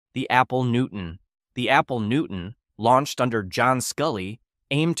The Apple Newton. The Apple Newton, launched under John Sculley,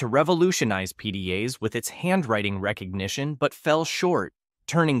 aimed to revolutionize PDAs with its handwriting recognition but fell short,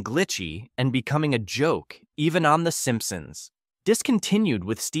 turning glitchy and becoming a joke even on The Simpsons. Discontinued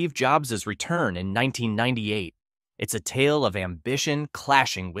with Steve Jobs' return in 1998, it's a tale of ambition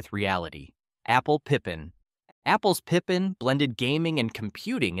clashing with reality. Apple Pippin. Apple's Pippin blended gaming and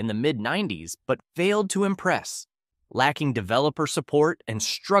computing in the mid-90s but failed to impress, lacking developer support and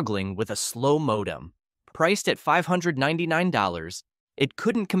struggling with a slow modem. Priced at $599, it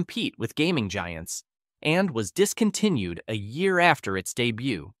couldn't compete with gaming giants and was discontinued a year after its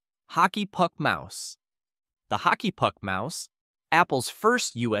debut. Hockey Puck Mouse. The Hockey Puck Mouse, Apple's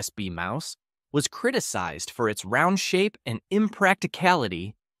first USB mouse, was criticized for its round shape and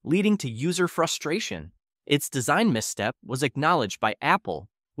impracticality, leading to user frustration. Its design misstep was acknowledged by Apple,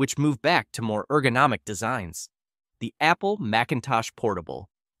 which moved back to more ergonomic designs. The Apple Macintosh Portable.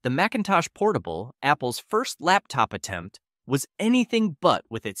 The Macintosh Portable, Apple's first laptop attempt, was anything but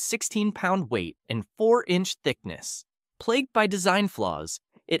with its 16-pound weight and 4-inch thickness. Plagued by design flaws,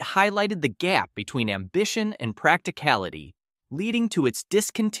 it highlighted the gap between ambition and practicality, leading to its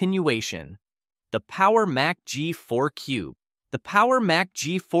discontinuation. The Power Mac G4 Cube. The Power Mac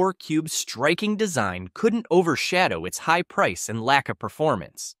G4 Cube's striking design couldn't overshadow its high price and lack of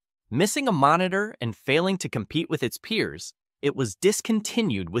performance. Missing a monitor and failing to compete with its peers, it was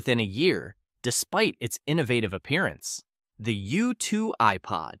discontinued within a year, despite its innovative appearance. The U2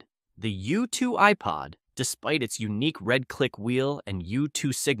 iPod. The U2 iPod, despite its unique red-click wheel and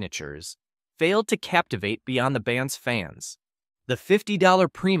U2 signatures, failed to captivate beyond the band's fans. The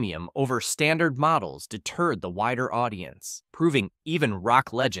 $50 premium over standard models deterred the wider audience, proving even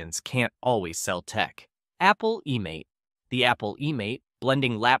rock legends can't always sell tech. Apple eMate. The Apple eMate,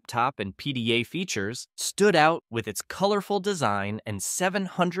 blending laptop and PDA features, stood out with its colorful design and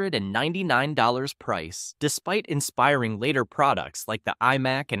 $799 price. Despite inspiring later products like the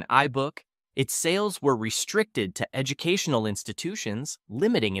iMac and iBook, its sales were restricted to educational institutions,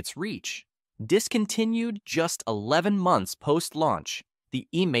 limiting its reach. Discontinued just 11 months post-launch, the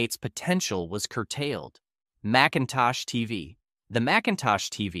eMate's potential was curtailed. Macintosh TV. The Macintosh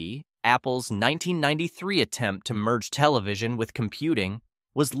TV, Apple's 1993 attempt to merge television with computing,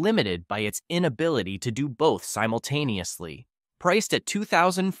 was limited by its inability to do both simultaneously. Priced at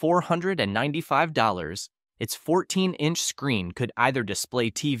 $2,495, its 14-inch screen could either display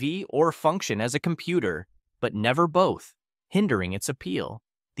TV or function as a computer, but never both, hindering its appeal.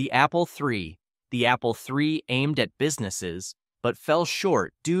 The Apple III. The Apple III aimed at businesses, but fell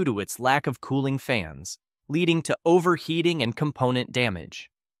short due to its lack of cooling fans, leading to overheating and component damage.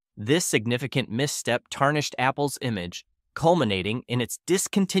 This significant misstep tarnished Apple's image, culminating in its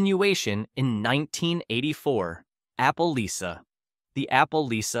discontinuation in 1984. Apple Lisa. The Apple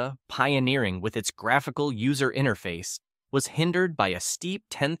Lisa, pioneering with its graphical user interface, was hindered by a steep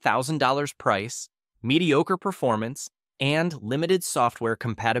 $10,000 price, mediocre performance, and limited software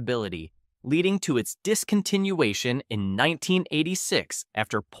compatibility, leading to its discontinuation in 1986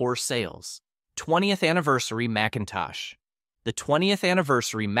 after poor sales. 20th Anniversary Macintosh. The 20th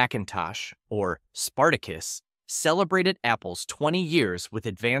Anniversary Macintosh, or Spartacus, celebrated Apple's 20 years with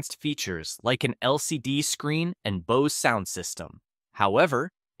advanced features like an LCD screen and Bose sound system.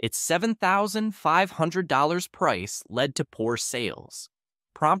 However, its $7,500 price led to poor sales,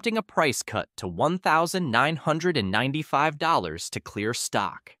 prompting a price cut to $1,995 to clear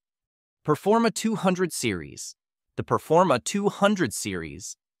stock. Performa 200 series. The Performa 200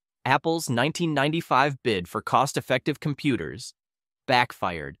 series, Apple's 1995 bid for cost-effective computers,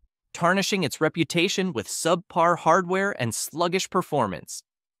 backfired, tarnishing its reputation with subpar hardware and sluggish performance,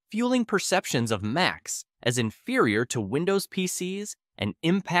 fueling perceptions of Macs as inferior to Windows PCs and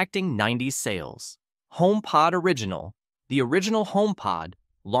impacting 90s sales. HomePod Original. The original HomePod,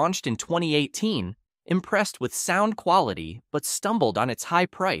 launched in 2018, impressed with sound quality but stumbled on its high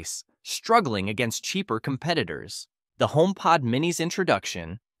price, struggling against cheaper competitors. The HomePod Mini's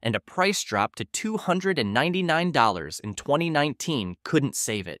introduction and a price drop to $299 in 2019 couldn't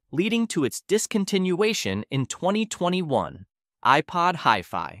save it, leading to its discontinuation in 2021. iPod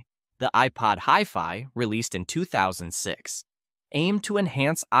Hi-Fi. The iPod Hi-Fi, released in 2006, aimed to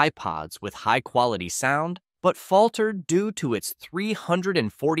enhance iPods with high-quality sound, but faltered due to its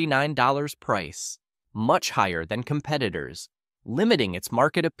 $349 price, much higher than competitors, limiting its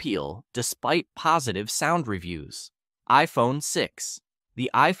market appeal despite positive sound reviews. iPhone 6. The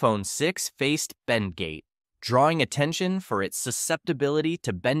iPhone 6 faced bendgate, drawing attention for its susceptibility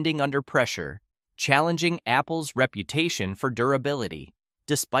to bending under pressure, challenging Apple's reputation for durability.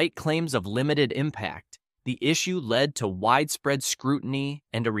 Despite claims of limited impact, The issue led to widespread scrutiny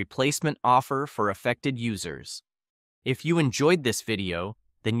and a replacement offer for affected users. If you enjoyed this video,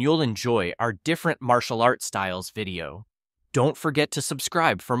 then you'll enjoy our different martial arts styles video. Don't forget to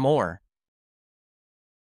subscribe for more.